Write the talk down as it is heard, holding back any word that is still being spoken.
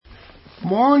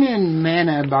Morning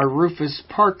Manna by Rufus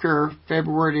Parker,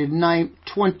 February 9th,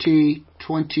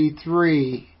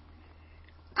 2023.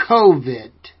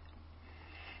 COVID.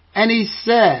 And he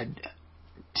said,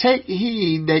 Take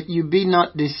heed that you be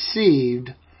not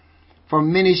deceived, for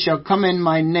many shall come in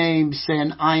my name,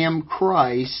 saying, I am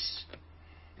Christ,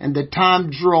 and the time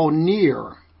draw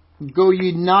near. Go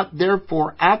ye not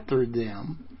therefore after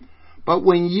them. But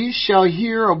when ye shall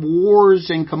hear of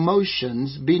wars and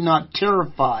commotions, be not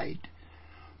terrified.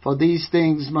 For these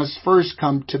things must first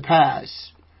come to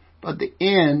pass, but the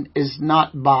end is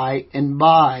not by and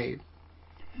by.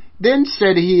 Then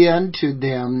said he unto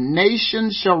them,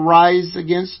 Nations shall rise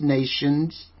against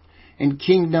nations, and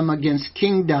kingdom against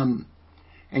kingdom,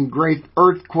 and great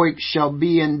earthquakes shall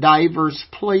be in divers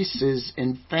places,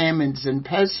 and famines and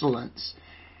pestilence,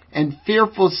 and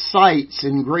fearful sights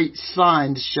and great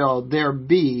signs shall there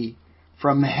be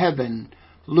from heaven.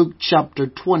 Luke chapter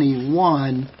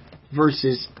 21,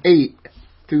 verses 8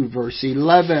 through verse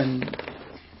 11.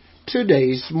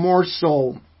 Today's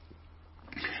morsel.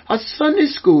 A Sunday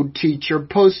school teacher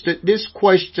posted this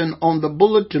question on the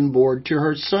bulletin board to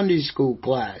her Sunday school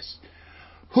class.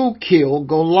 Who killed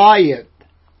Goliath?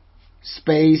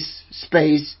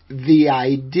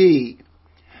 VID.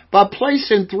 By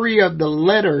placing three of the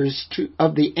letters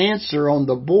of the answer on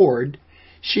the board,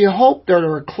 she hoped that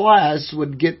her class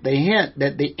would get the hint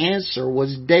that the answer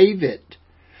was David.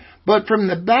 But from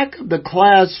the back of the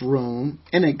classroom,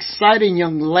 an exciting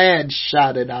young lad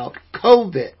shouted out,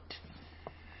 COVID.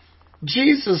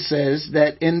 Jesus says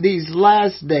that in these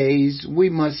last days we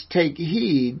must take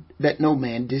heed that no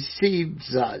man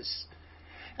deceives us,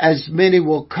 as many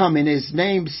will come in his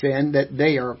name saying that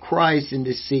they are Christ and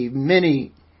deceive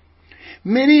many.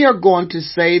 Many are going to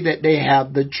say that they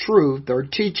have the truth, or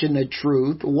teaching the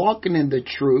truth, walking in the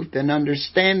truth, and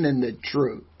understanding the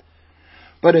truth.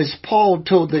 But as Paul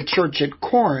told the church at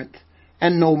Corinth,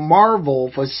 and no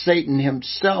marvel, for Satan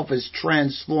himself is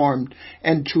transformed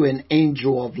into an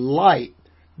angel of light.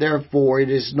 Therefore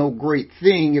it is no great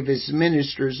thing if his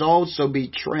ministers also be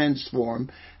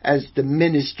transformed as the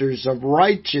ministers of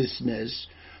righteousness,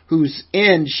 whose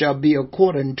end shall be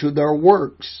according to their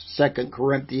works. 2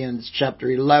 Corinthians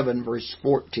chapter 11, verse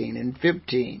 14 and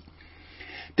 15.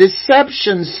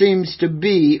 Deception seems to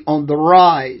be on the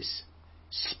rise.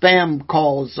 Spam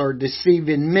calls are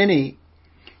deceiving many.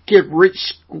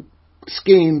 Get-rich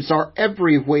schemes are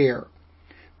everywhere.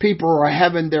 People are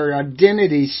having their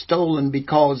identity stolen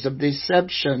because of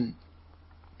deception.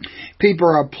 People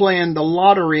are playing the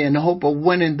lottery in hope of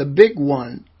winning the big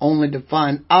one, only to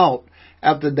find out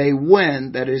after they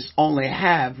win that is only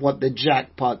half what the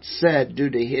jackpot said due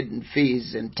to hidden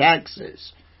fees and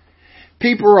taxes.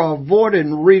 People are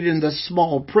avoiding reading the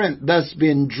small print, thus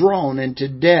being drawn into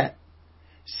debt.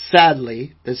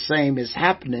 Sadly, the same is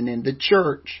happening in the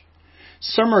church.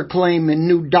 Some are claiming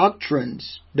new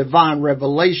doctrines, divine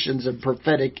revelations, and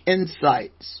prophetic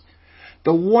insights.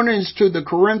 The warnings to the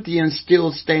Corinthians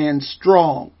still stand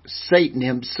strong. Satan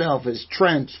himself is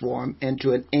transformed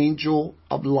into an angel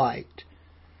of light.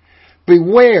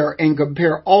 Beware and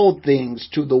compare all things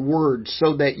to the word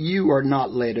so that you are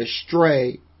not led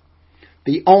astray.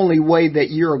 The only way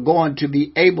that you're going to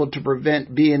be able to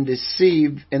prevent being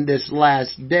deceived in this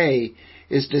last day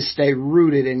is to stay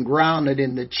rooted and grounded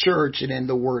in the church and in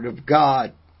the Word of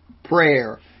God,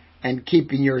 prayer, and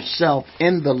keeping yourself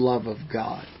in the love of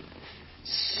God.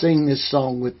 Sing this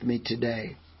song with me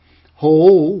today.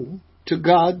 Hold to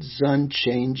God's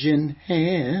unchanging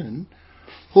hand.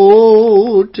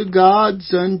 Hold to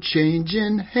God's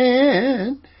unchanging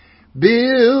hand.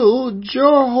 Build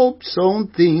your hopes on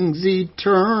things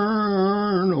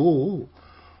eternal.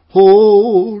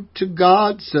 Hold to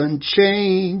God's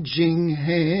unchanging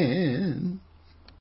hand.